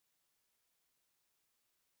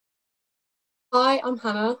Hi, I'm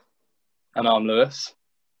Hannah. And I'm Lewis.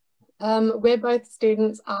 We're both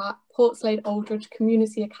students at Portslade Aldridge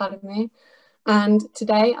Community Academy, and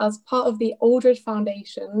today, as part of the Aldridge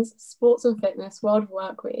Foundation's Sports and Fitness World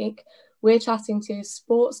Work Week, we're chatting to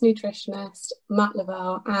sports nutritionist Matt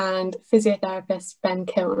Lovell and physiotherapist Ben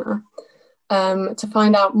Kilner to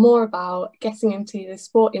find out more about getting into the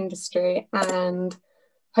sport industry and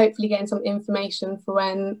hopefully getting some information for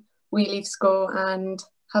when we leave school and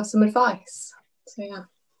have some advice. So, yeah.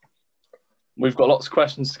 We've got lots of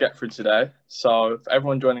questions to get through today. So for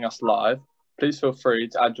everyone joining us live, please feel free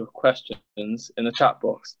to add your questions in the chat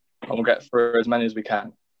box and we'll get through as many as we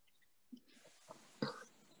can.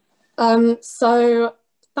 So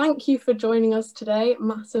thank you for joining us today,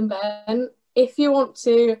 Matt and Ben. If you want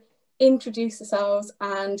to introduce yourselves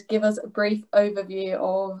and give us a brief overview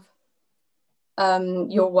of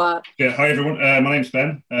your work. Yeah, hi everyone. My name's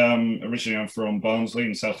Ben. Originally I'm from Barnsley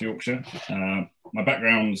in South Yorkshire. My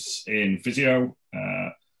background's in physio.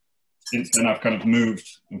 Since then I've kind of moved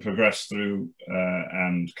and progressed through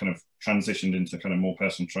and kind of transitioned into kind of more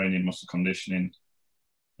personal training, muscle conditioning.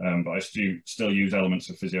 But I still use elements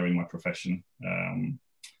of physio in my profession.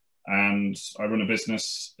 And I run a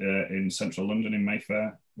business in central London in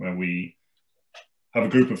Mayfair, where we have a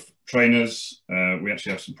group of trainers. We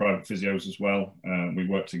actually have some private physios as well. We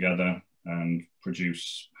work together and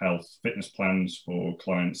produce health fitness plans for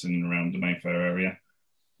clients in and around the Mayfair area.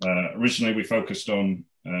 Originally we focused on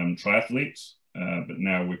triathletes, but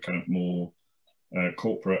now we're kind of more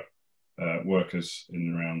corporate workers in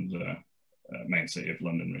and around the main city of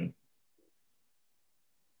London, really.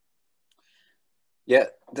 Yeah,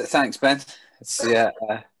 thanks, Ben. It's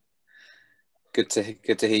good to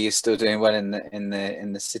hear you're still doing well in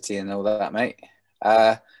the city and all that, mate.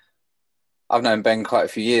 I've known Ben quite a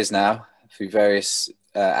few years now through various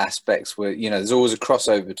aspects where, you know, there's always a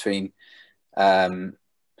crossover between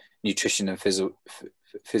nutrition and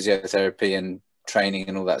physiotherapy and training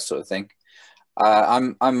and all that sort of thing.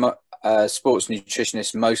 I'm a sports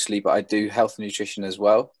nutritionist mostly, but I do health nutrition as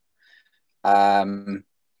well. I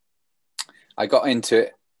got into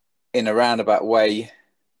it in a roundabout way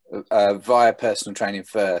via personal training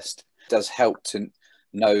first. It does help to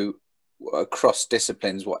know across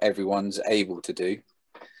disciplines what everyone's able to do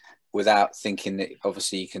without thinking that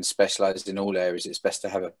obviously you can specialize in all areas. It's best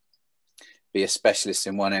to be a specialist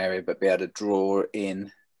in one area but be able to draw in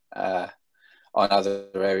on other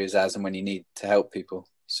areas as and when you need to help people.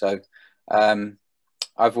 So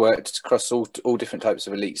I've worked across all different types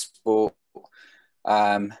of elite sport.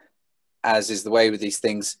 As is the way with these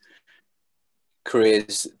things,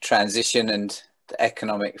 careers transition and the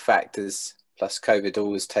economic factors plus COVID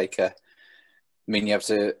always mean you have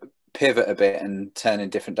to pivot a bit and turn in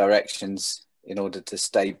different directions in order to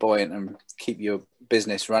stay buoyant and keep your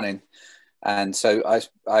business running. And so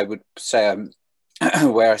I would say I'm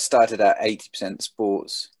where I started at 80%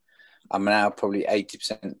 sports, I'm now probably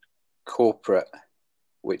 80% corporate,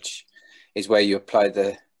 which is where you apply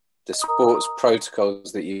the sports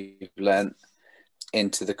protocols that you've learned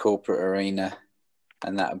into the corporate arena.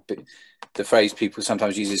 And that the phrase people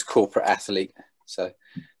sometimes use is corporate athlete. So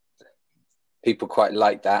people quite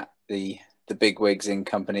like that. The big wigs in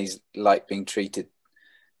companies like being treated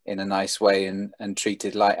in a nice way and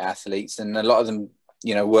treated like athletes. And a lot of them,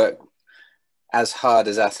 you know, work as hard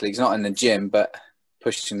as athletes, not in the gym, but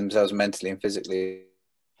pushing themselves mentally and physically.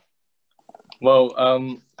 Well,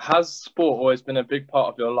 has sport always been a big part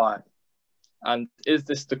of your life? And is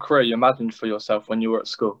this the career you imagined for yourself when you were at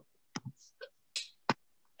school?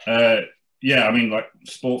 Yeah, I mean, like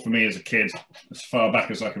sport for me as a kid, as far back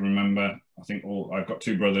as I can remember, I think I've got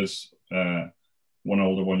two brothers, one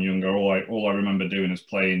older, one younger. All I remember doing is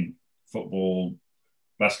playing football,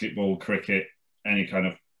 basketball, cricket, any kind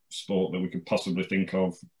of sport that we could possibly think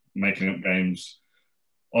of, making up games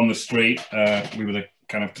on the street. We were the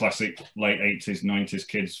kind of classic late 80s, 90s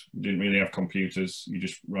kids. We didn't really have computers. You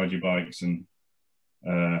just ride your bikes and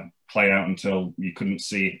play out until you couldn't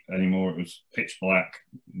see anymore. It was pitch black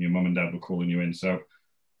and your mum and dad were calling you in. So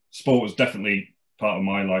sport was definitely part of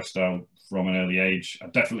my lifestyle from an early age. I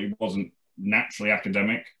definitely wasn't naturally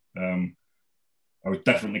academic. I was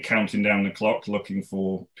definitely counting down the clock looking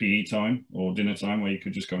for PE time or dinner time where you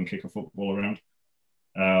could just go and kick a football around.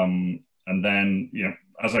 And then, you know,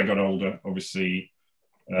 as I got older, obviously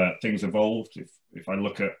things evolved. If I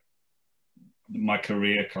look at my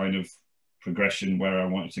career kind of progression, where I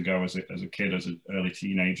wanted to go as a kid, as an early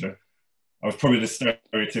teenager, I was probably the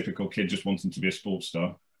stereotypical kid just wanting to be a sports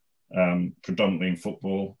star, predominantly in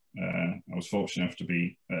football. I was fortunate enough to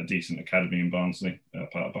be at a decent academy in Barnsley,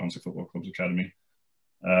 part of Barnsley Football Club's academy.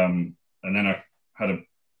 And then I had a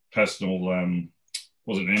personal,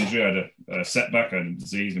 wasn't an injury, I had a setback, I had a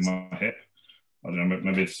disease in my hip. I don't know,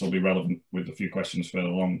 maybe this will be relevant with a few questions further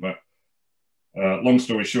along, but long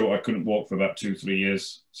story short, I couldn't walk for about 2-3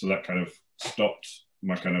 years. So that kind of stopped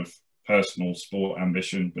my kind of personal sport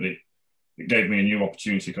ambition, but it gave me a new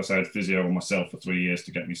opportunity because I had physio on myself for 3 years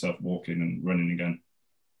to get myself walking and running again.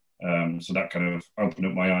 So that kind of opened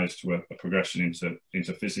up my eyes to a progression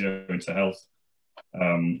into physio, into health.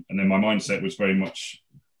 And then my mindset was very much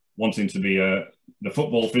wanting to be the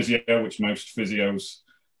football physio, which most physios,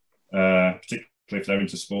 particularly if they're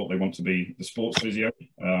into sport, they want to be the sports physio.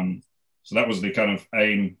 So that was the kind of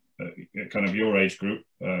aim, kind of your age group,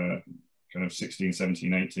 kind of 16,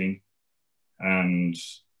 17, 18. And,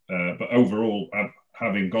 but overall,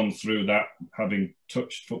 having gone through that, having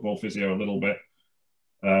touched football physio a little bit,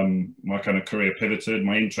 my kind of career pivoted,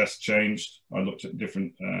 my interest changed. I looked at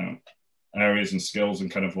different areas and skills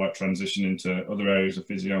and kind of like transitioned into other areas of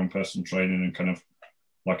physio and personal training, and kind of,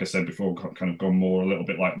 like I said before, kind of gone more a little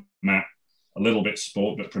bit like Matt, a little bit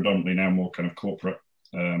sport, but predominantly now more kind of corporate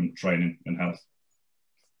training and health.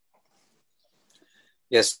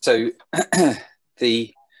 Yes, so I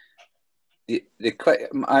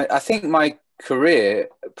think my career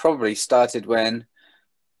probably started when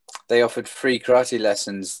they offered free karate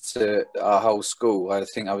lessons to our whole school. I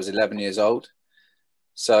think I was 11 years old.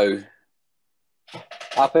 So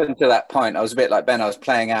up until that point, I was a bit like Ben. I was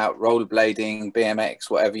playing out rollerblading, BMX,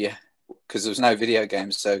 whatever because there was no video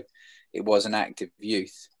games. So it was an active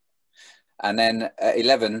youth. And then at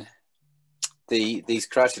 11, these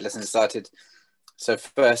karate lessons started. So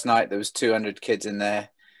first night, there was 200 kids in there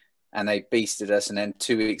and they beasted us. And then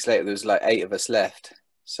 2 weeks later, there was like 8 of us left.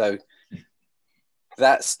 So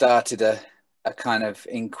that started a kind of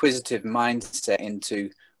inquisitive mindset into,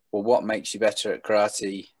 well, what makes you better at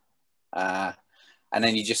karate? And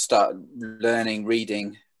then you just start learning,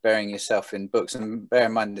 reading, burying yourself in books. And bear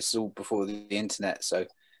in mind, this is all before the internet. So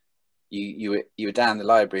you were down the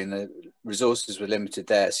library and the resources were limited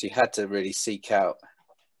there. So you had to really seek out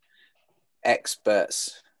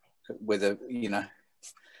experts with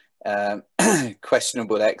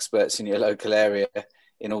questionable experts in your local area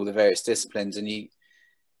in all the various disciplines. And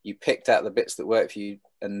you picked out the bits that worked for you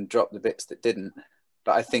and dropped the bits that didn't.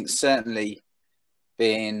 But I think certainly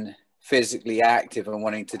being physically active and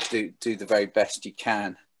wanting to do the very best you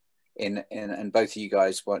can and both of you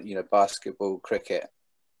guys want, basketball, cricket,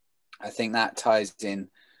 I think that ties in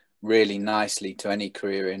really nicely to any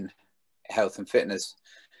career in health and fitness,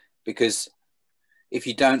 because if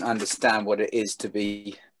you don't understand what it is to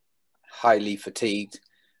be highly fatigued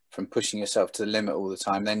from pushing yourself to the limit all the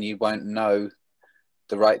time, then you won't know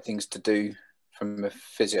the right things to do from a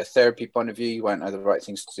physiotherapy point of view. You won't know the right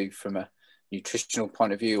things to do from a nutritional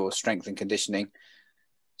point of view or strength and conditioning.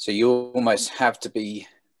 So you almost have to be,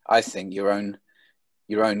 I think, your own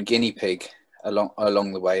guinea pig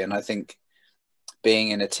along the way. And I think being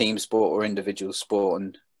in a team sport or individual sport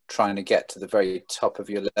and trying to get to the very top of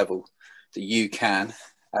your level that you can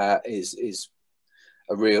is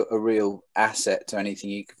a real asset to anything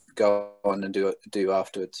you could go on and do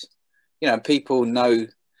afterwards. People know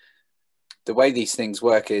the way these things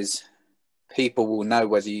work is people will know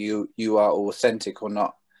whether you are authentic or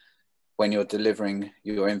not when you're delivering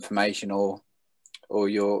your information or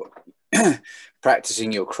you're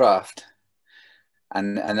practicing your craft,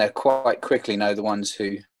 and they quite quickly know the ones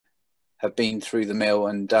who have been through the mill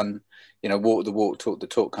and done, walk the walk, talk the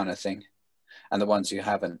talk kind of thing, and the ones who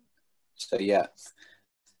haven't. So yeah,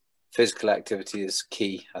 physical activity is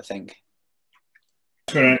key, I think.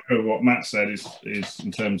 To echo what Matt said is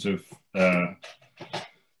in terms of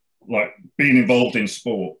like being involved in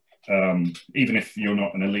sport, even if you're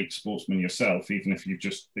not an elite sportsman yourself, even if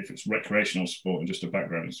if it's recreational sport and just a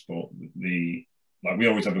background in sport, we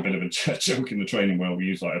always have a bit of a joke in the training world. We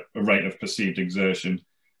use like a rate of perceived exertion,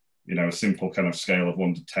 a simple kind of scale of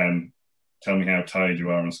 1 to 10. Tell me how tired you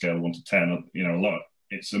are on a scale of 1 to 10.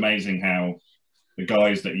 It's amazing how the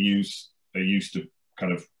guys that are used to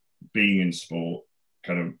kind of being in sport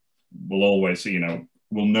kind of will always,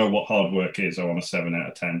 will know what hard work is. I'm a 7 out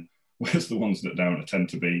of 10. Whereas the ones that don't tend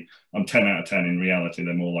to be, I'm 10 out of 10. In reality,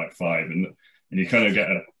 they're more like 5. And you kind of get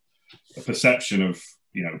a perception of,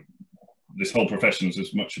 this whole profession is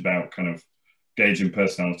as much about kind of gauging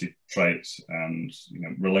personality traits and,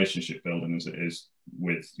 relationship building as it is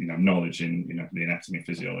with, knowledge in, the anatomy,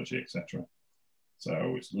 physiology, etc.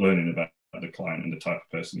 So it's learning about the client and the type of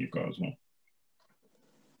person you've got as well.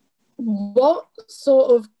 What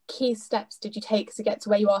sort of key steps did you take to get to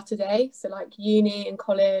where you are today? So like uni and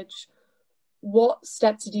college, what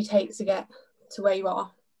steps did you take to get to where you are?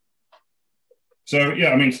 So,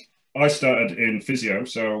 yeah, I mean, I started in physio.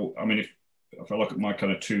 So, I mean, if I look at my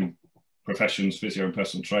kind of two professions, physio and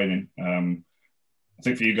personal training, I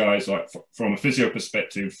think for you guys, like from a physio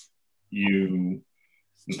perspective,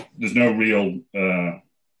 there's no real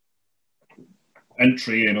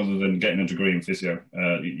entry in other than getting a degree in physio.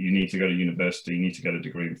 You need to go to university, you need to get a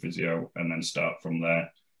degree in physio, and then start from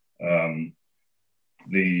there.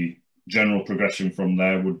 The general progression from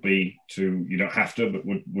there would be to, you don't have to, but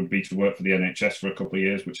would be to work for the NHS for a couple of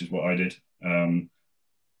years, which is what I did.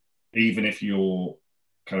 Even if you're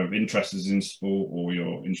kind of interested in sport, or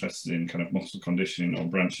you're interested in kind of muscle conditioning or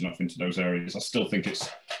branching off into those areas, I still think it's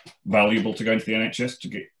valuable to go into the NHS to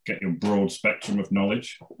get your broad spectrum of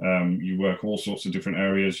knowledge. You work all sorts of different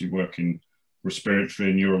areas. You work in respiratory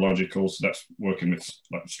and neurological, so that's working with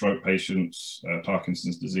like stroke patients,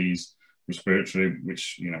 Parkinson's disease, respiratory,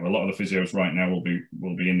 which, you know, a lot of the physios right now will be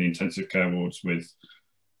in the intensive care wards with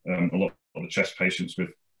a lot of the chest patients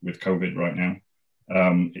with COVID right now.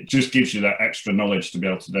 It just gives you that extra knowledge to be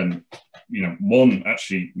able to then, you know, one,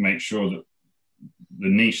 actually make sure that the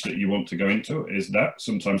niche that you want to go into is that.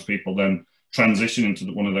 Sometimes people then transition into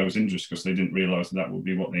one of those industries because they didn't realize that would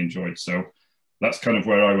be what they enjoyed. So that's kind of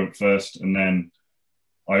where I went first. And then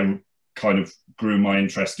I kind of grew my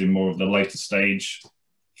interest in more of the later stage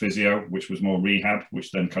physio, which was more rehab,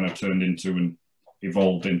 which then kind of turned into and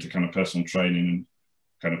evolved into kind of personal training and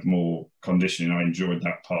kind of more conditioning. I enjoyed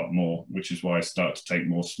that part more, which is why I started to take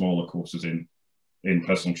more smaller courses in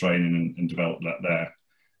personal training and develop that there.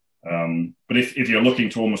 But if you're looking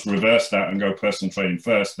to almost reverse that and go personal training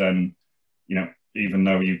first, then, you know, even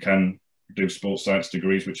though you can do sports science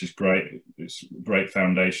degrees, which is great, it's great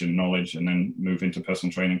foundation knowledge, and then move into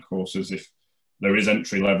personal training courses. If there is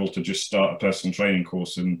entry level to just start a personal training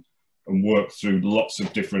course and work through lots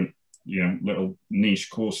of different, you know, little niche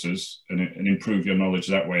courses and improve your knowledge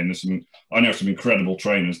that way. And there's I know some incredible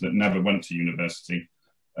trainers that never went to university,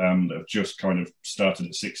 that have just kind of started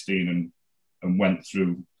at 16 and went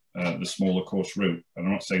through the smaller course route. And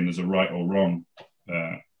I'm not saying there's a right or wrong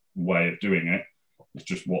way of doing it. It's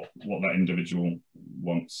just what that individual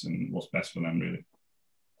wants and what's best for them, really.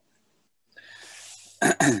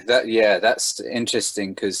 That's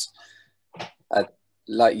interesting, because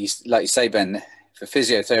like you say, Ben, for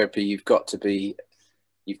physiotherapy you've got to be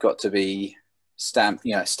stamped.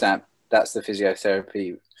 That's the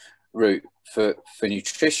physiotherapy route. For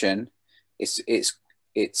nutrition, it's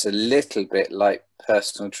a little bit like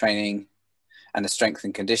personal training and the strength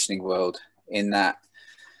and conditioning world, in that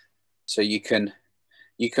so you can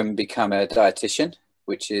become a dietitian,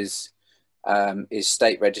 which is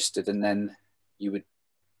state registered, and then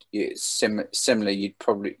similarly you'd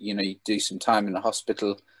probably, you'd do some time in the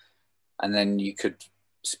hospital, and then you could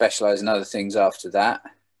specialize in other things after that.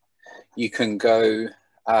 You can go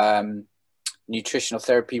nutritional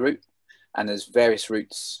therapy route, and there's various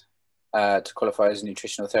routes to qualify as a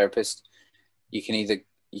nutritional therapist. You can either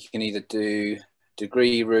do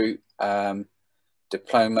degree route,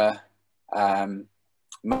 diploma,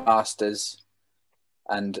 masters,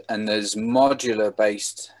 and there's modular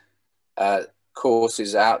based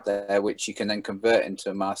courses out there which you can then convert into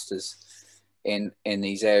a master's in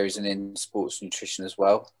these areas, and in sports nutrition as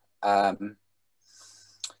well. And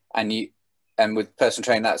with personal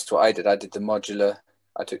training, that's what I did. I did the modular.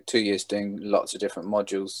 I took 2 years doing lots of different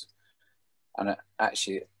modules, and I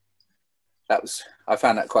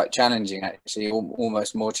found that quite challenging, actually,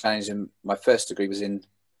 almost more challenging. My first degree was in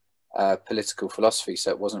political philosophy,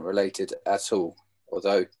 so it wasn't related at all.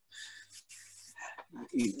 Although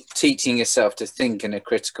teaching yourself to think in a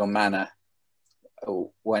critical manner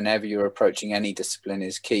whenever you're approaching any discipline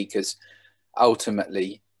is key, because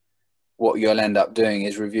ultimately what you'll end up doing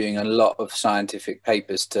is reviewing a lot of scientific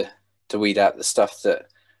papers to weed out the stuff that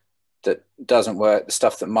doesn't work, the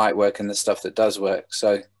stuff that might work, and the stuff that does work.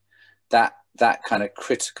 So that kind of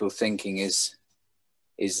critical thinking is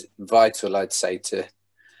vital, I'd say, to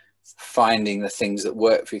finding the things that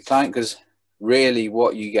work for your client, because really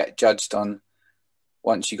what you get judged on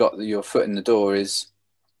once you got your foot in the door is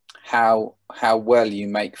how well you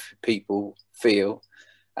make people feel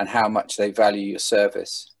and how much they value your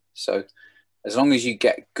service. So as long as you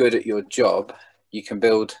get good at your job, you can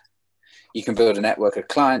build a network of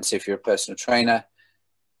clients. If you're a personal trainer,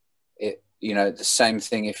 the same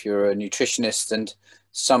thing if you're a nutritionist, and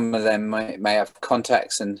some of them may have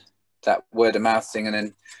contacts and that word of mouth thing, and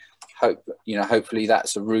then hopefully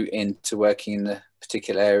that's a route into working in the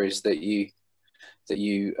particular areas that you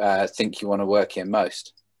think you want to work in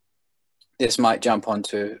most. This might jump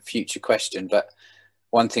onto a future question, but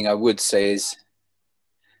one thing I would say is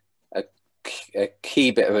a key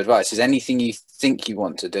bit of advice is anything you think you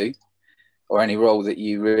want to do, or any role that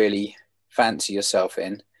you really fancy yourself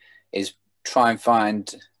in, is try and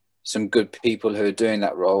find some good people who are doing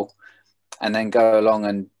that role, and then go along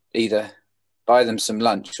and either buy them some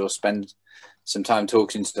lunch or spend some time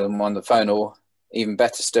talking to them on the phone, or even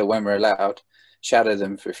better still, when we're allowed, shadow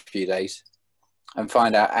them for a few days and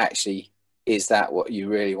find out, actually, is that what you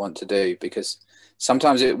really want to do? Because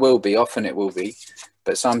sometimes it will be, often it will be,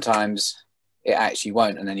 but sometimes it actually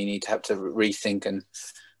won't. And then you need to have to rethink and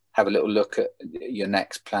have a little look at your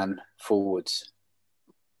next plan forwards.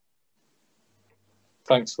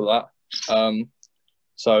 Thanks for that.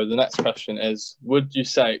 So the next question is, would you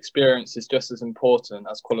say experience is just as important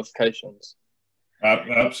as qualifications?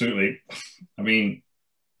 Absolutely. I mean,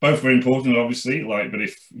 both are important, obviously. But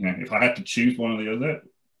if I had to choose one or the other,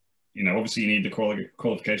 obviously you need the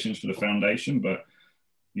qualifications for the foundation, but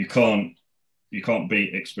you can't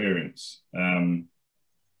beat experience.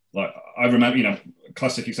 Like I remember,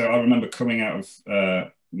 classically, so I remember coming out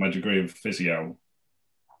of my degree of physio,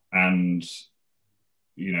 and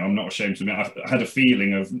I'm not ashamed to admit, I had a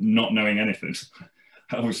feeling of not knowing anything.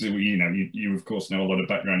 Obviously, you of course know a lot of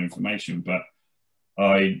background information, but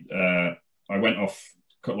I went off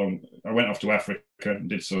to Africa and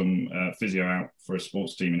did some physio out for a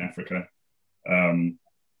sports team in Africa.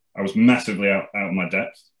 I was massively out of my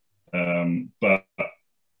depth, but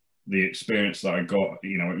the experience that I got,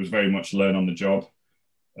 it was very much learn on the job.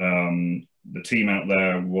 The team out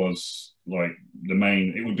there was like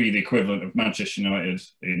it would be the equivalent of Manchester United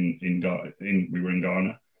we were in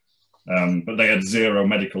Ghana. But they had 0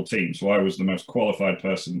 medical team. So I was the most qualified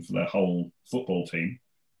person for their whole football team.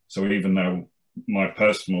 So even though my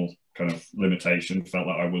personal kind of limitation felt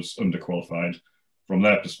that I was underqualified, from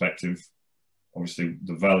their perspective, obviously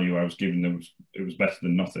the value I was giving them it was better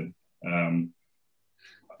than nothing.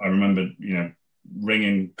 I remember,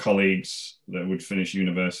 ringing colleagues that would finish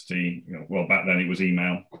university. Well, back then it was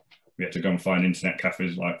email. We had to go and find internet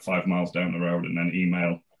cafes like 5 miles down the road, and then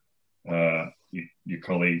email your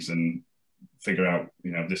colleagues and figure out,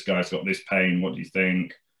 this guy's got this pain, what do you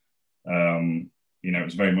think? It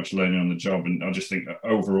was very much learning on the job. And I just think that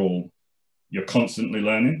overall, you're constantly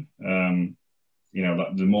learning.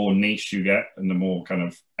 Like the more niche you get and the more kind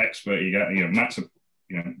of expert you get, Matt's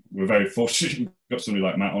we're very fortunate we've got somebody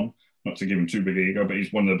like Matt on, not to give him too big an ego, but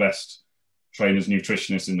he's one of the best trainers,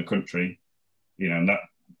 nutritionists in the country. And that,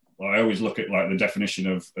 I always look at like the definition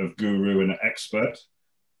of guru and expert.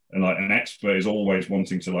 And like an expert is always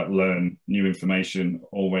wanting to like learn new information,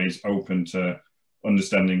 always open to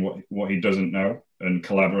understanding what he doesn't know and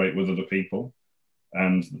collaborate with other people.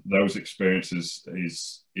 And those experiences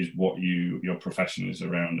is what your profession is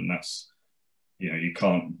around. And that's, you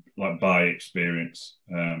can't like buy experience.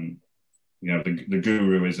 The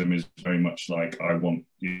guruism is very much like, I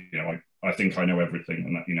think I know everything.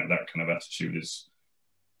 And that, that kind of attitude is,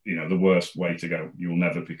 the worst way to go. You will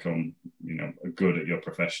never become, good at your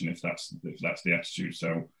profession if that's the attitude.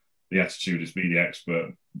 So the attitude is be the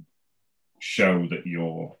expert, show that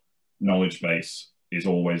your knowledge base is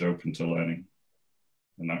always open to learning.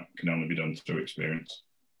 And that can only be done through experience.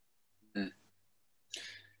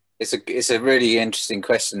 It's a really interesting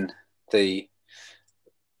question. I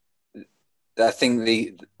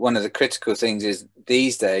think one of the critical things is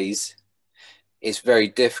these days it's very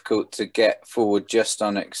difficult to get forward just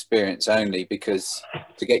on experience only, because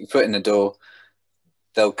to get your foot in the door,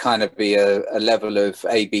 there'll kind of be a level of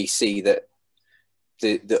ABC that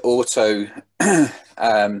the auto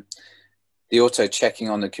checking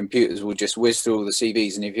on the computers will just whiz through all the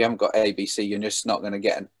CVs, and if you haven't got ABC, you're just not going to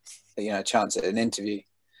get a chance at an interview.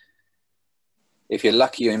 If you're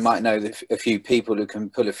lucky, you might know a few people who can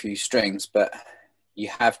pull a few strings, but you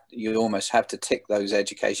almost have to tick those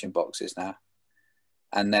education boxes now.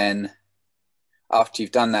 And then after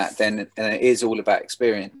you've done that, then it is all about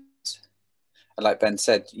experience. And like Ben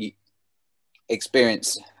said,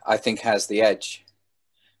 experience, I think, has the edge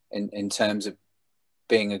in terms of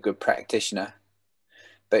being a good practitioner.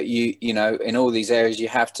 But in all these areas, you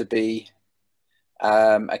have to be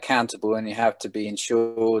accountable, and you have to be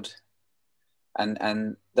insured.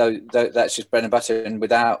 And that's just bread and butter. And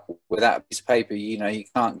without a piece of paper, you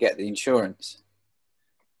can't get the insurance.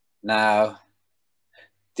 Now,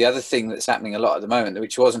 the other thing that's happening a lot at the moment,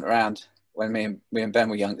 which wasn't around when me and Ben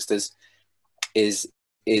were youngsters, is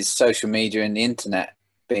social media and the internet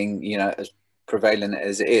being, as prevalent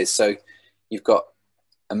as it is. So you've got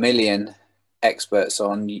a million experts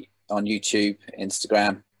on YouTube,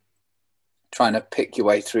 Instagram, trying to pick your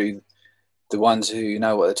way through the ones who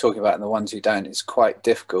know what they're talking about and the ones who don't. It's quite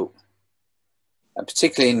difficult, and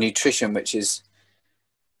particularly in nutrition, which is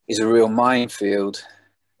a real minefield.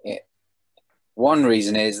 one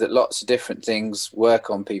reason is that lots of different things work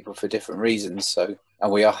on people for different reasons. So,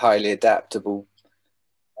 and we are highly adaptable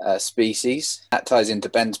species. That ties into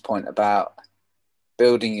Ben's point about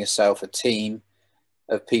building yourself a team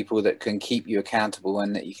of people that can keep you accountable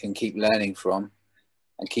and that you can keep learning from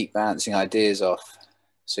and keep bouncing ideas off,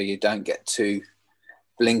 so you don't get too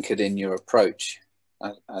blinkered in your approach.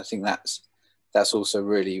 I think that's also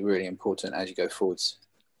really, really important as you go forwards.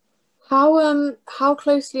 How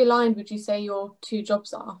closely aligned would you say your two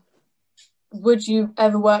jobs are? Would you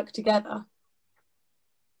ever work together?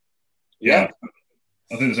 Yeah,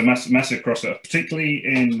 I think there's a massive crossover, particularly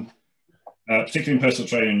in personal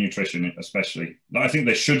training and nutrition, especially. I think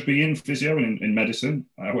there should be in physio and in medicine.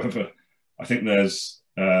 However, I think there's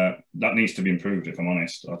that needs to be improved, if I'm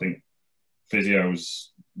honest. I think physios,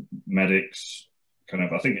 medics,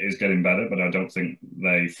 I think it is getting better, but I don't think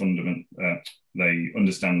they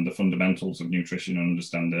understand the fundamentals of nutrition and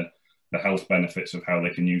understand the health benefits of how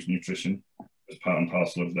they can use nutrition as part and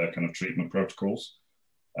parcel of their kind of treatment protocols.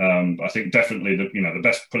 I think definitely the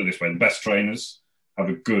best, put it this way, the best trainers have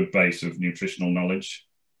a good base of nutritional knowledge.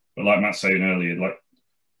 But like Matt's saying earlier,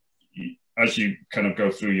 as you kind of go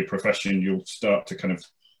through your profession, you'll start to kind of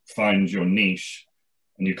find your niche,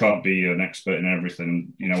 and you can't be an expert in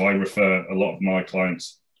everything. I refer a lot of my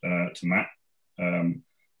clients to Matt.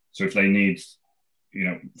 So if they need,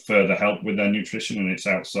 further help with their nutrition and it's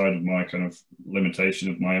outside of my kind of limitation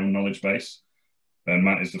of my own knowledge base, then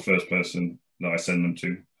Matt is the first person that I send them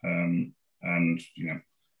to. And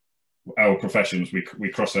our professions, we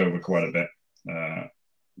cross over quite a bit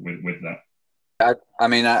with that.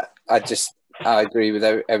 I agree with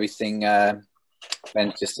everything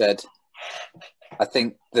Ben just said. I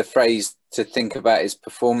think the phrase to think about is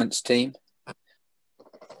performance team.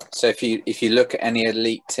 So if you look at any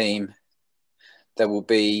elite team, there will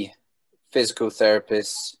be physical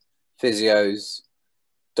therapists, physios,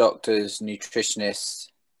 doctors, nutritionists,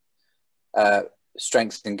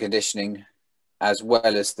 strength and conditioning, as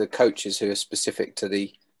well as the coaches who are specific to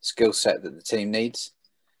the skill set that the team needs.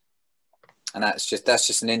 And that's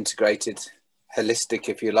just an integrated, holistic,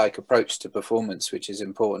 if you like, approach to performance, which is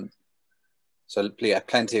important. So yeah,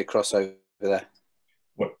 plenty of crossover there.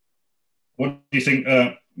 What do you think,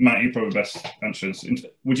 Matt, you probably best answer.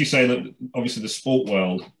 Would you say that obviously the sport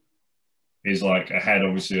world is ahead,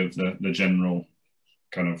 obviously, of the general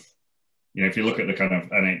kind of, if you look at the kind of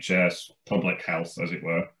NHS public health, as it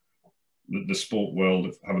were, the sport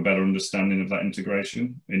world have a better understanding of that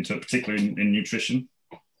integration, particularly in nutrition?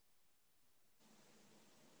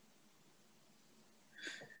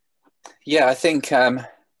 Yeah, I think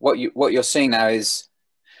what you're seeing now is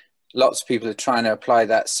lots of people are trying to apply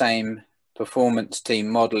that same performance team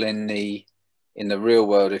model in the real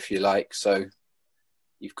world, if you like. So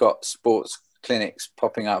you've got sports clinics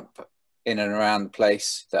popping up in and around the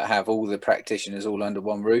place that have all the practitioners all under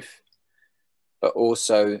one roof, but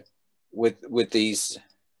also with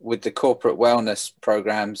the corporate wellness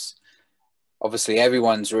programs, obviously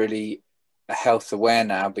everyone's really health aware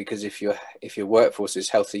now, because if your workforce is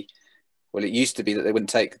healthy, well, it used to be that they wouldn't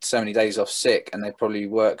take so many days off sick and they'd probably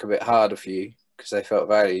work a bit harder for you because they felt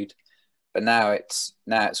valued. But now it's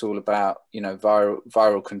all about,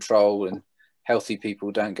 viral control, and healthy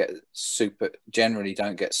people generally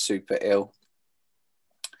don't get super ill.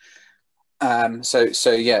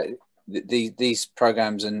 So yeah, these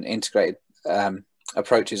programs and integrated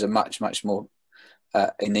approaches are much more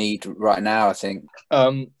in need right now, I think.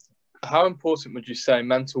 How important would you say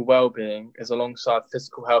mental well-being is alongside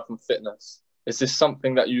physical health and fitness? Is this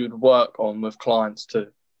something that you would work on with clients too?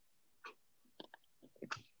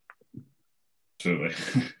 Absolutely.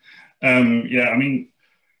 Yeah, I mean,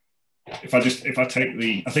 if I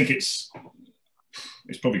take I think it's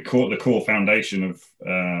probably the core foundation of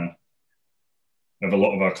a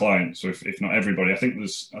lot of our clients. So if not everybody, I think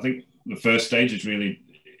the first stage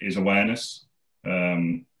is awareness.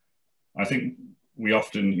 I think we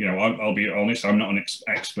often, I'll be honest, I'm not an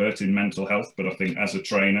expert in mental health, but I think as a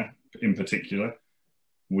trainer in particular,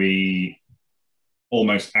 we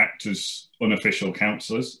almost act as unofficial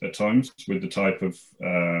counsellors at times with the type of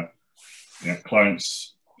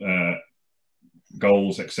clients'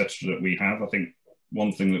 goals, etc. that we have. I think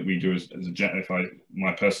one thing that we do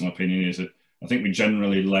my personal opinion is that I think we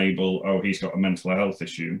generally label, oh, he's got a mental health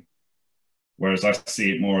issue, whereas I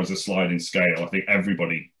see it more as a sliding scale. I think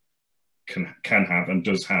everybody can have and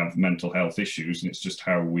does have mental health issues, and it's just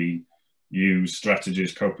how we use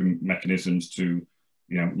strategies, coping mechanisms to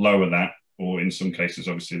lower that, or in some cases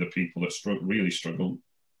obviously the people that really struggle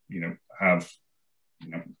have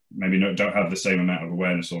maybe don't have the same amount of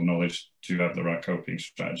awareness or knowledge to have the right coping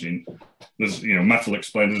strategy. And there's, Matt will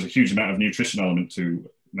explain, there's a huge amount of nutrition element to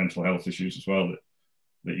mental health issues as well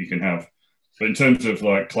that you can have. But in terms of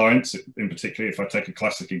like clients in particular, if I take a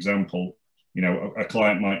classic example, a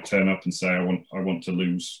client might turn up and say, I want to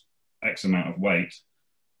lose X amount of weight.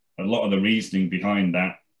 A lot of the reasoning behind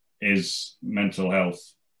that is mental health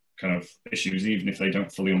kind of issues, even if they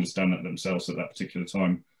don't fully understand that themselves at that particular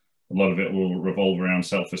time. A lot of it will revolve around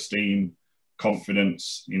self-esteem,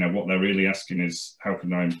 confidence. What they're really asking is, how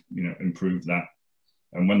can I, improve that?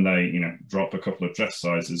 And when they, drop a couple of dress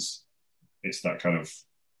sizes, it's that kind of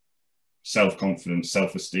self-confidence,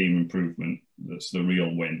 self-esteem improvement that's the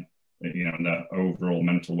real win, and that overall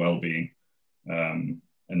mental well-being, and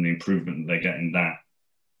the improvement that they get in that,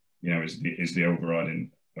 is the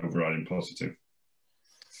overriding positive.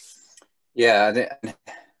 Yeah,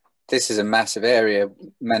 this is a massive area,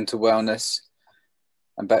 mental wellness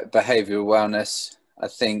and behavioural wellness. I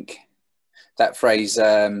think that phrase,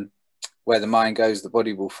 where the mind goes, the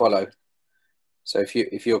body will follow. So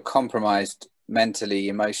if you're compromised mentally,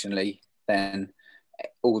 emotionally, then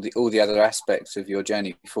all the other aspects of your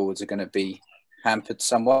journey forwards are going to be hampered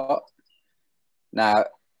somewhat. Now,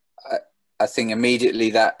 I think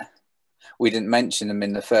immediately that we didn't mention them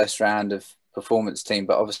in the first round of performance team,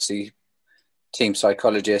 but obviously team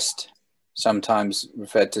psychologist, sometimes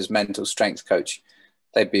referred to as mental strength coach,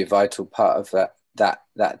 they'd be a vital part of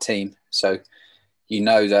that team. So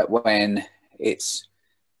that when it's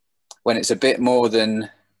a bit more than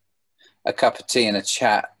a cup of tea and a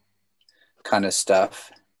chat kind of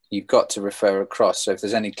stuff, you've got to refer across. So if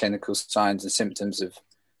there's any clinical signs and symptoms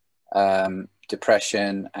of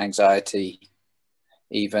depression, anxiety,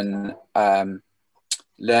 even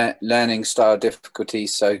learning style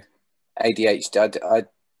difficulties, so ADHD, I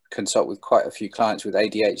consult with quite a few clients with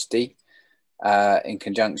ADHD in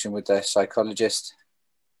conjunction with their psychologist.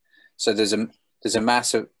 So there's a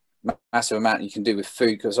massive amount you can do with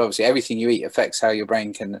food, because obviously everything you eat affects how your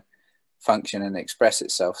brain can function and express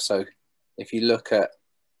itself. So if you look at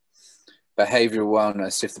behavioral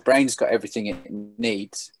wellness, if the brain's got everything it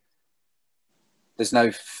needs, there's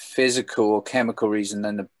no physical or chemical reason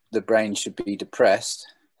then the brain should be depressed,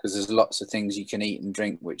 because there's lots of things you can eat and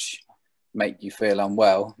drink which make you feel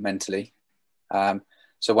unwell mentally.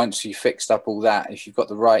 So once you've fixed up all that, if you've got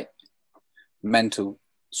the right mental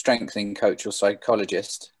strengthening coach or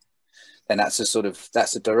psychologist, then that's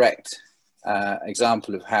a direct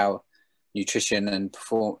example of how nutrition and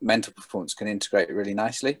mental performance can integrate really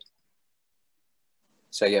nicely.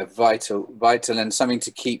 So yeah, vital, and something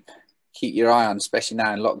to keep your eye on, especially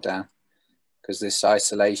now in lockdown, because this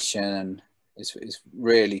isolation is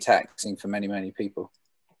really taxing for many people.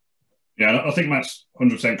 Yeah, I think Matt's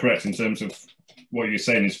 100% correct in terms of what you're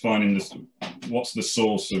saying is finding this, what's the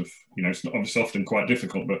source of, it's obviously often quite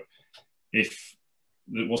difficult, but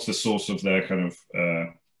what's the source of their kind of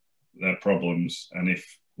their problems, and if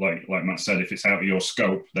like Matt said, if it's out of your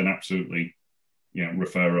scope, then absolutely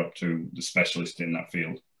refer up to the specialist in that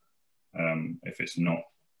field. If it's not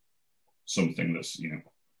something that's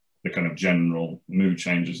the kind of general mood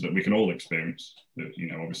changes that we can all experience, that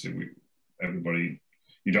obviously everybody,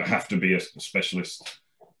 you don't have to be a specialist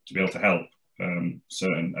to be able to help.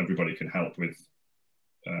 Everybody can help with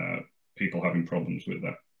people having problems with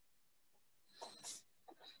that.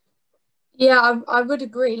 Yeah, I would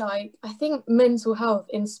agree. Like, I think mental health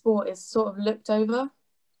in sport is sort of looked over.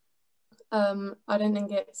 I don't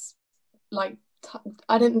think it's like, do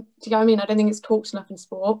you know what I mean? I don't think it's talked enough in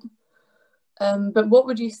sport. But what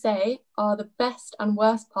would you say are the best and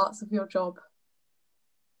worst parts of your job?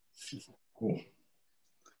 Cool.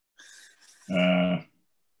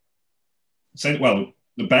 Well,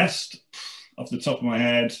 the best, off the top of my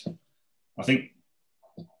head, I think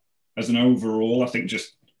as an overall, I think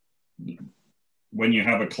just when you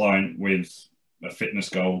have a client with a fitness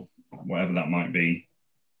goal, whatever that might be,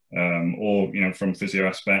 or from physio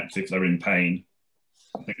aspect, if they're in pain,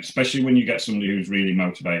 I think especially when you get somebody who's really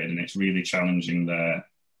motivated and it's really challenging their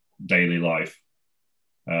daily life,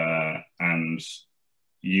 and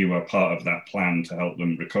you are part of that plan to help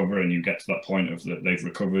them recover, and you get to that point of that they've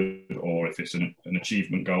recovered, or if it's an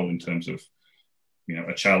achievement goal in terms of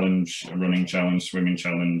a challenge, a running challenge, swimming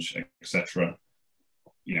challenge, etc.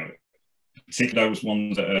 Particularly those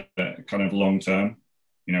ones that are kind of long term,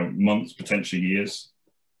 months, potentially years,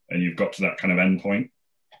 and you've got to that kind of end point,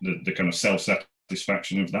 the kind of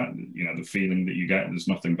self-satisfaction of that, the feeling that you get, there's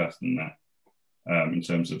nothing better than that in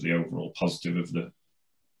terms of the overall positive of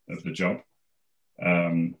the job.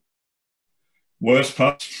 Worst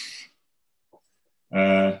part,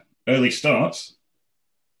 early starts.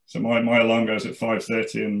 So my alarm goes at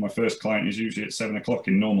 5:30 and my first client is usually at 7 o'clock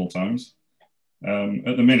in normal times.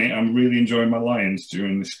 At the minute, I'm really enjoying my Lions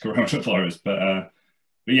during this coronavirus, but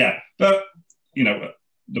you know,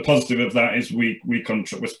 the positive of that is we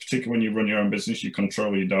control, particularly when you run your own business, you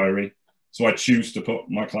control your diary. So I choose to put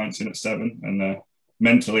my clients in at 7, and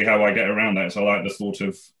mentally how I get around that is I like the thought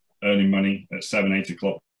of earning money at 7, 8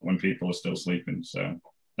 o'clock when people are still sleeping. So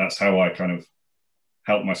that's how I kind of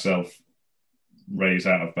help myself raise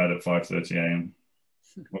out of bed at 5:30 a.m.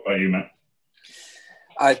 What about you, Matt?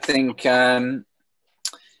 I think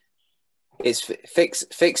it's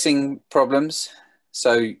fixing problems.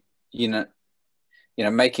 So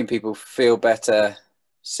making people feel better,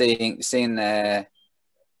 seeing things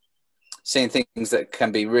that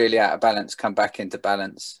can be really out of balance come back into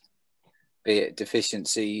balance, be it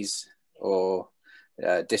deficiencies or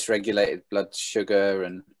dysregulated blood sugar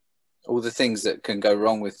and all the things that can go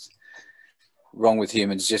wrong with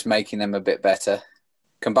humans, just making them a bit better,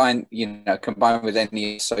 combined with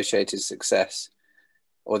any associated success.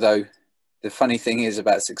 Although the funny thing is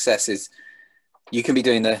about success is you can be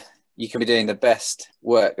doing the best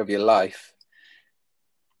work of your life,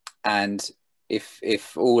 and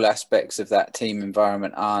if all aspects of that team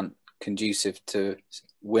environment aren't conducive to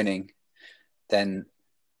winning, then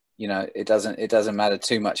it doesn't matter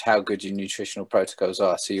too much how good your nutritional protocols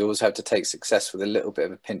are. So you always have to take success with a little bit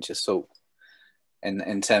of a pinch of salt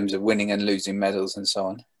in terms of winning and losing medals and so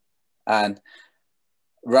on. And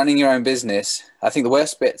running your own business, I think the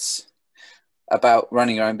worst bits about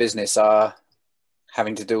running your own business are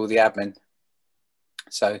having to do all the admin.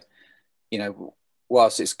 So,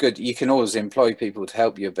 whilst it's good, you can always employ people to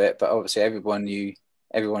help you a bit, but obviously everyone you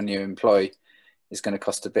employ is going to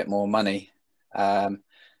cost a bit more money.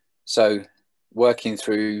 So working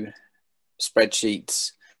through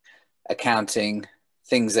spreadsheets, accounting,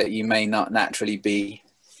 things that you may not naturally be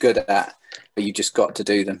good at, but you just got to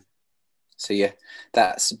do them. So yeah,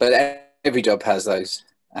 but every job has those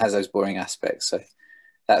boring aspects. So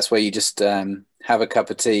that's where you just have a cup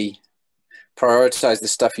of tea, prioritize the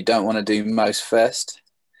stuff you don't want to do most first,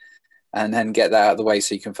 and then get that out of the way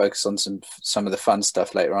so you can focus on some of the fun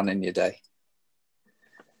stuff later on in your day.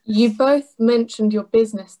 You both mentioned your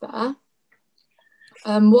business there.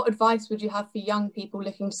 What advice would you have for young people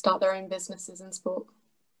looking to start their own businesses in sport?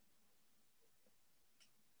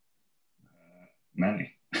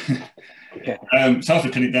 Many. Yeah. It's hard to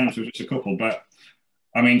pin it down to just a couple, but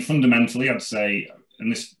I mean, fundamentally, I'd say,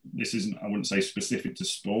 and this isn't, I wouldn't say specific to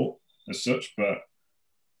sport as such, but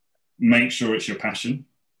make sure it's your passion.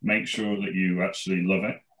 Make sure that you actually love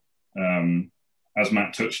it. As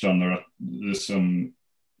Matt touched on, there's some,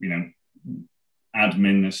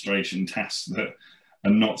 administration tasks that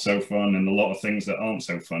are not so fun, and a lot of things that aren't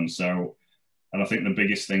so fun. So, and I think the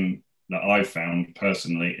biggest thing that I've found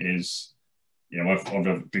personally is, I've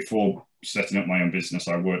before setting up my own business,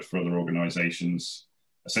 I worked for other organizations.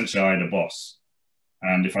 Essentially, I had a boss,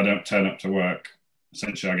 and if I don't turn up to work,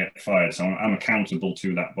 essentially I get fired. So I'm accountable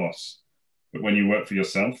to that boss. But when you work for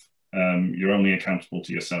yourself, you're only accountable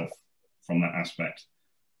to yourself from that aspect.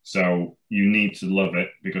 So you need to love it,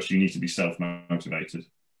 because you need to be self-motivated.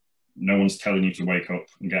 No one's telling you to wake up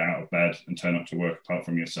and get out of bed and turn up to work apart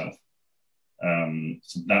from yourself.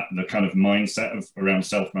 So that the kind of mindset around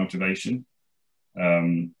self-motivation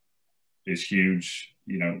is huge.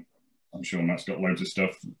 I'm sure Matt's got loads of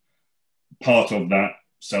stuff. Part of that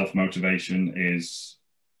self-motivation is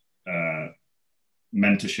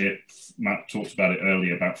mentorship. Matt talked about it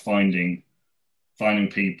earlier, about finding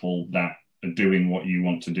people that are doing what you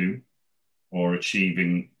want to do, or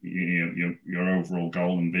achieving your overall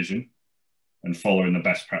goal and vision, and following the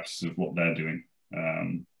best practices of what they're doing.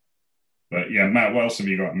 But yeah, Matt, what else have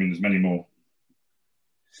you got? I mean, there's many more.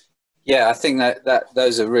 Yeah, I think that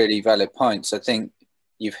those are really valid points. I think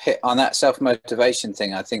you've hit on that self-motivation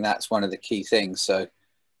thing. I think that's one of the key things. So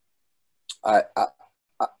I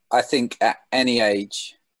think at any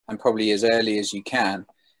age, and probably as early as you can,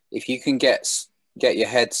 if you can get your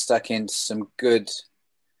head stuck into some good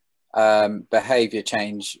behavior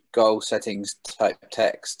change, goal settings type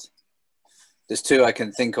text. There's two I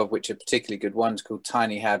can think of which are particularly good. One's called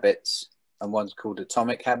Tiny Habits and one's called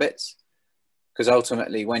Atomic Habits. Because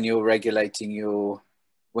ultimately, when you're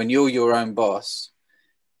when you're your own boss,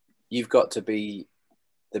 you've got to be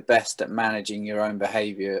the best at managing your own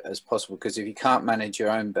behavior as possible. Because if you can't manage your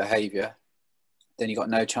own behavior, then you've got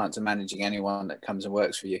no chance of managing anyone that comes and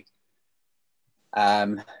works for you.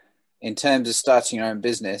 In terms of starting your own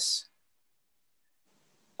business,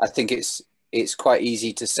 I think it's quite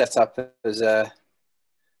easy to set up as a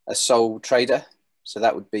sole trader. So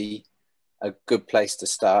that would be a good place to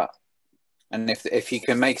start. And if you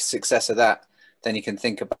can make a success of that, then you can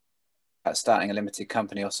think about starting a limited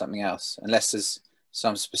company or something else, unless there's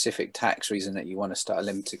some specific tax reason that you want to start a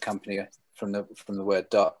limited company from the word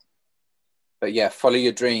dot. But yeah, follow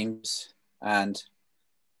your dreams, and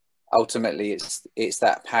ultimately it's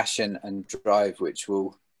that passion and drive which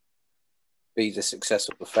will be the success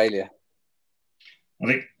or the failure. I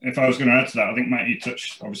think if I was going to add to that, I think, Matt, you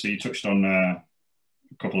touched on a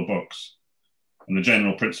couple of books and the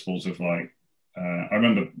general principles of, like, I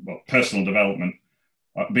remember personal development.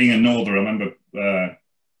 Being a Norther, I remember a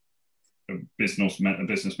business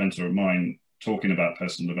mentor of mine talking about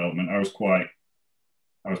personal development. I was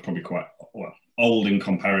probably quite old in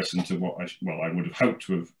comparison to what I would have hoped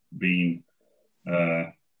to have been.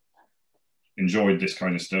 Enjoyed this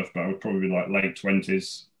kind of stuff, but I would probably be like late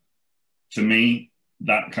 20s. To me,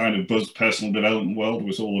 that kind of personal development world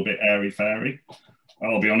was all a bit airy-fairy.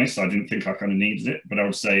 I'll be honest, I didn't think I kind of needed it, but I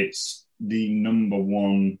would say it's the number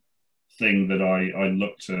one thing that I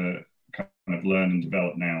look to kind of learn and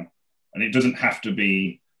develop now. And it doesn't have to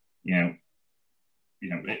be, for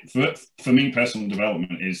me, personal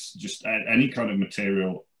development is just any kind of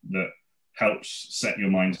material that helps set your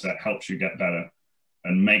mindset, helps you get better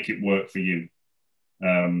and make it work for you.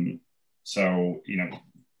 So,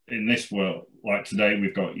 in this world, like today,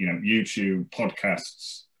 we've got, YouTube,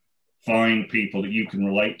 podcasts. Find people that you can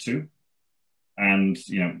relate to and,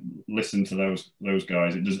 listen to those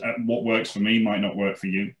guys. It does, what works for me might not work for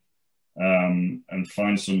you. And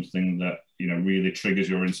find something that, really triggers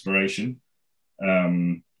your inspiration.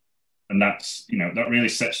 And that's, that really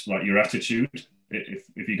sets like your attitude.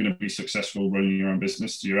 If you're going to be successful running your own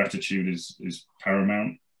business, your attitude is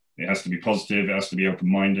paramount. It has to be positive. It has to be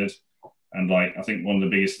open-minded. And like, I think one of the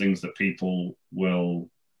biggest things that people will,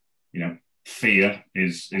 fear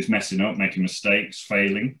is messing up, making mistakes,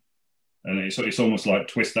 failing. And it's almost like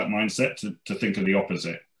twist that mindset to think of the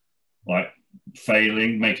opposite. Like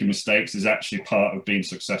failing, making mistakes is actually part of being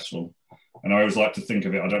successful. And I always like to think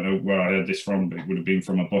of it, I don't know where I heard this from, but it would have been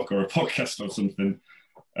from a book or a podcast or something.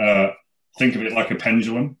 Think of it like a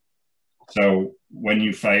pendulum. So when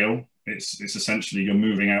you fail, it's essentially you're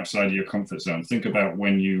moving outside of your comfort zone. Think about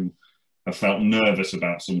when you have felt nervous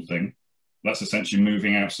about something. That's essentially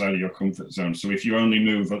moving outside of your comfort zone. So if you only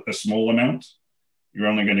move a small amount, you're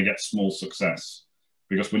only going to get small success.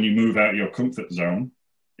 Because when you move out of your comfort zone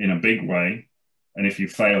in a big way, and if you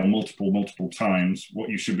fail multiple times, what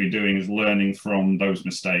you should be doing is learning from those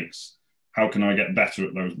mistakes. How can I get better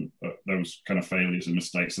at those kind of failures and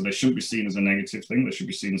mistakes? So they shouldn't be seen as a negative thing. They should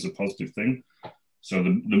be seen as a positive thing. So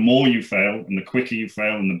the more you fail and the quicker you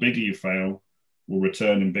fail and the bigger you fail will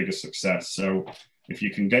return in bigger success. So if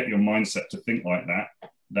you can get your mindset to think like that,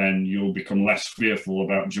 then you'll become less fearful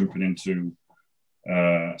about jumping into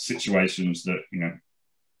situations that,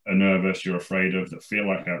 are nervous, you're afraid of, that feel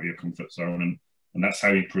like out of your comfort zone. And that's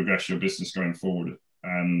how you progress your business going forward.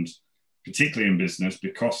 And particularly in business,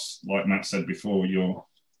 because like Matt said before, you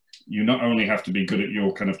not only have to be good at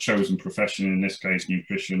your kind of chosen profession, in this case,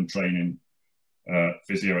 nutrition, training,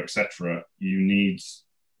 physio, etc. You need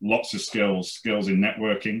lots of skills in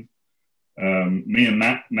networking. Me and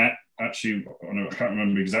Matt actually, I can't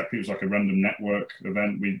remember exactly, it was like a random network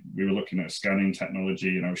event. We were looking at scanning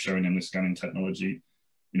technology, and I was showing him the scanning technology.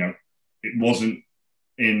 It wasn't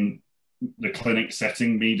in the clinic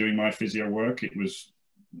setting, me doing my physio work. It was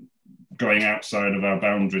going outside of our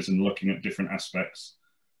boundaries and looking at different aspects,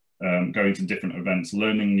 going to different events,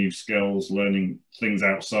 learning new skills, learning things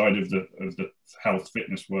outside of the health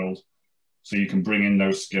fitness world, so you can bring in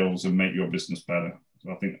those skills and make your business better.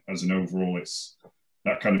 So I think as an overall, it's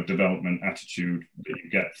that kind of development attitude that you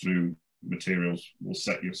get through materials will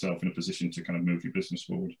set yourself in a position to kind of move your business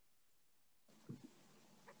forward.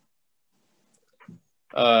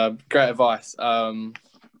 Great advice.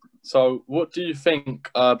 So what do you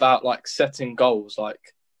think about like setting goals?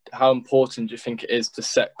 Like, how important do you think it is to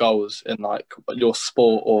set goals in like your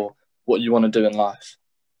sport or what you want to do in life?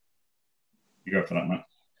 You go for that, Matt.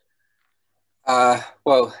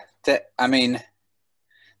 Well,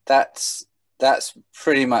 that's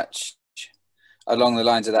pretty much along the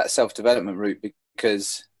lines of that self-development route,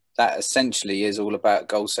 because that essentially is all about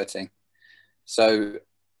goal setting. So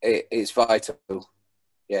it's vital.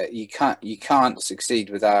 Yeah, you can't succeed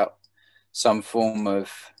without some form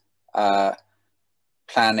of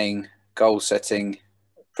planning, goal setting,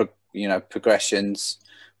 progressions,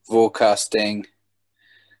 forecasting,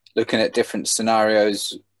 looking at different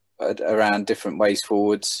scenarios around different ways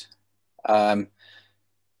forwards.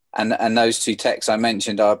 And those two texts I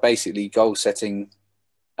mentioned are basically goal setting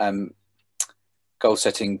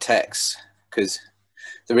texts, because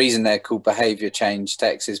the reason they're called behavior change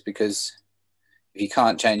texts is because if you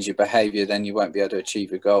can't change your behaviour, then you won't be able to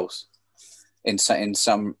achieve your goals in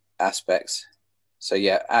some aspects. So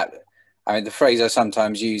yeah, I mean, the phrase I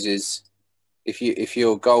sometimes use is, if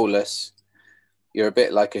you're goalless, you're a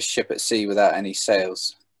bit like a ship at sea without any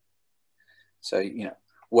sails. So, you know,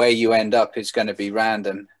 where you end up is going to be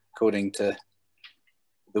random according to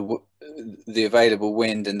the available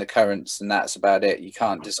wind and the currents, and that's about it. You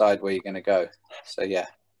can't decide where you're going to go. So yeah,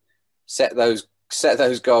 set those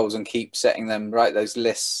goals and keep setting them, write those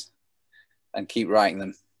lists and keep writing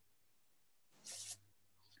them.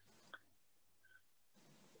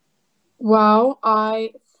 Well,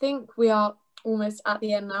 I think we are almost at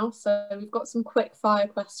the end now, so we've got some quick fire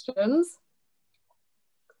questions.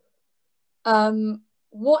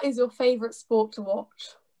 What is your favourite sport to watch?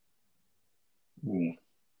 Ooh.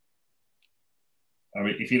 I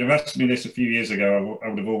mean, if you'd have asked me this a few years ago, I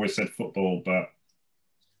would have always said football, but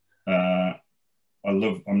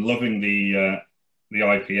I'm loving the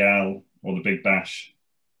IPL or the Big Bash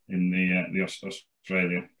in the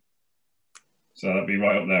Australia. So that'd be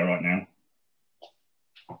right up there right now.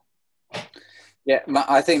 Yeah,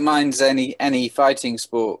 I think mine's any fighting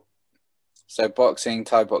sport. So boxing,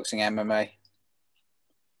 Thai boxing, MMA.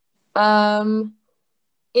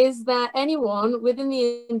 Is there anyone within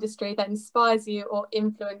the industry that inspires you or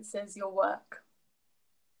influences your work?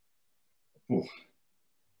 Ooh.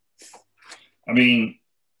 I mean,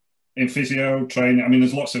 in physio training, I mean,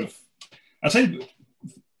 there's lots of, I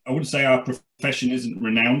wouldn't say our profession isn't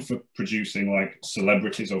renowned for producing like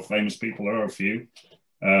celebrities or famous people. There are a few.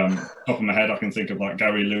 Top of my head, I can think of like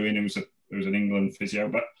Gary Lewin, who was an England physio.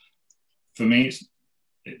 But for me,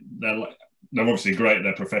 they're obviously great at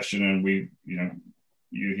their profession, and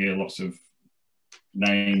you hear lots of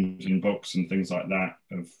names in books and things like that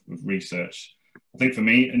of research. I think for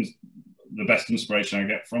me, and the best inspiration I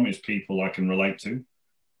get from is people I can relate to.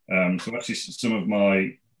 So actually, some of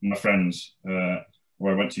my friends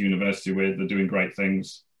where I went to university with, they're doing great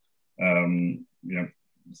things.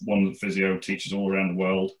 One physio teaches all around the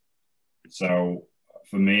world. So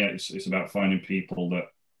for me, it's about finding people that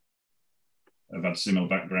have had similar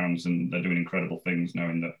backgrounds and they're doing incredible things,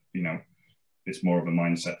 knowing that, it's more of a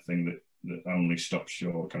mindset thing that only stops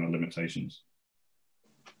your kind of limitations.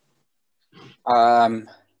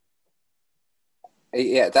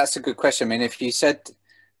 Yeah, that's a good question. I mean, if you said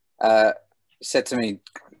to me,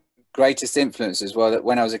 greatest influences, well,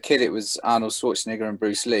 when I was a kid, it was Arnold Schwarzenegger and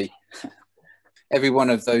Bruce Lee. Every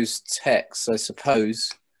one of those texts, I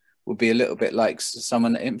suppose, would be a little bit like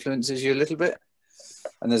someone that influences you a little bit.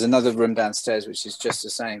 And there's another room downstairs, which is just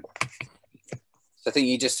the same. So I think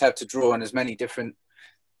you just have to draw on as many different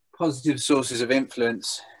positive sources of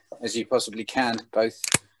influence as you possibly can, both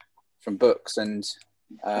from books and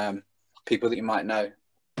people that you might know.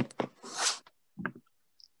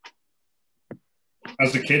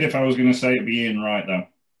 As a kid, if I was going to say, it'd be Ian Wright, though.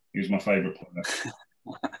 He was my favourite player.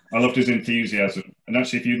 I loved his enthusiasm. And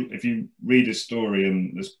actually, if you read his story,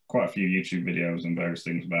 and there's quite a few YouTube videos and various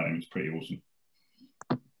things about him, it's pretty awesome.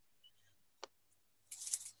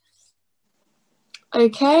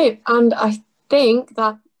 Okay, and I think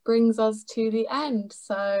that brings us to the end.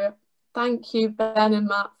 So thank you, Ben and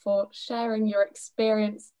Matt, for sharing your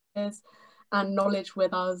experiences and knowledge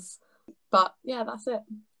with us. But yeah, that's it.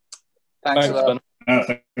 Thanks a lot. Ben.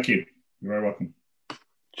 Thank you. You're very welcome.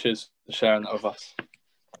 Cheers for sharing that with us.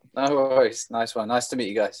 No worries. Nice one. Nice to meet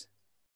you guys.